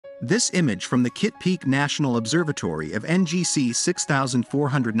This image from the Kitt Peak National Observatory of NGC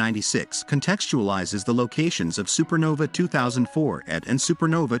 6496 contextualizes the locations of Supernova 2004 ET and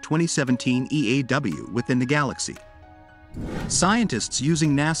Supernova 2017 EAW within the galaxy. Scientists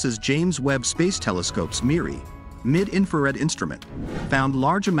using NASA's James Webb Space Telescope's MIRI mid-infrared instrument found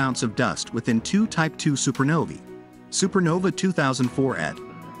large amounts of dust within two Type II supernovae, Supernova 2004 ET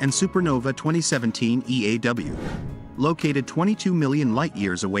and Supernova 2017 EAW, located 22 million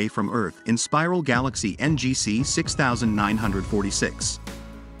light-years away from Earth in spiral galaxy NGC 6946.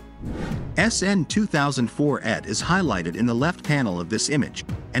 SN 2004 ET is highlighted in the left panel of this image,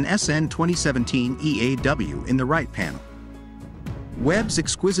 and SN 2017 EAW in the right panel. Webb's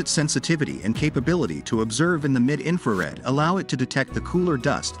exquisite sensitivity and capability to observe in the mid-infrared allow it to detect the cooler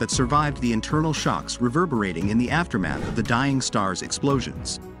dust that survived the internal shocks reverberating in the aftermath of the dying star's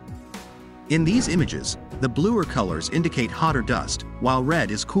explosions. In these images, the bluer colors indicate hotter dust, while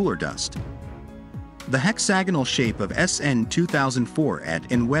red is cooler dust. The hexagonal shape of SN 2004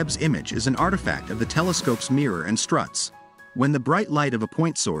 ET in Webb's image is an artifact of the telescope's mirror and struts. When the bright light of a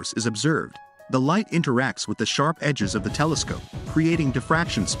point source is observed, the light interacts with the sharp edges of the telescope, creating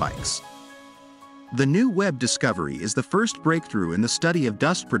diffraction spikes. The new Webb discovery is the first breakthrough in the study of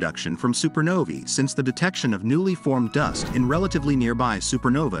dust production from supernovae since the detection of newly formed dust in relatively nearby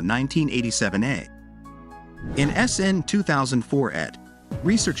supernova 1987A. In SN 2004 ET,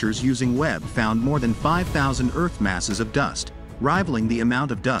 researchers using Webb found more than 5,000 Earth masses of dust, rivaling the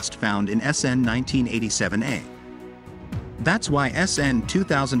amount of dust found in SN 1987A. That's why SN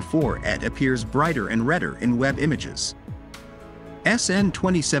 2004 ET appears brighter and redder in Webb images. SN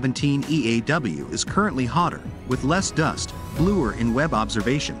 2017 EAW is currently hotter, with less dust, bluer in Webb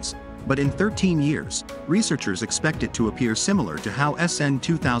observations, but in 13 years, researchers expect it to appear similar to how SN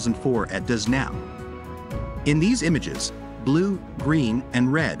 2004 ET does now. In these images, blue, green,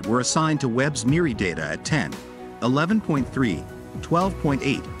 and red were assigned to Webb's MIRI data at 10, 11.3,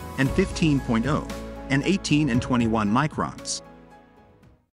 12.8, and 15.0, and 18 and 21 microns.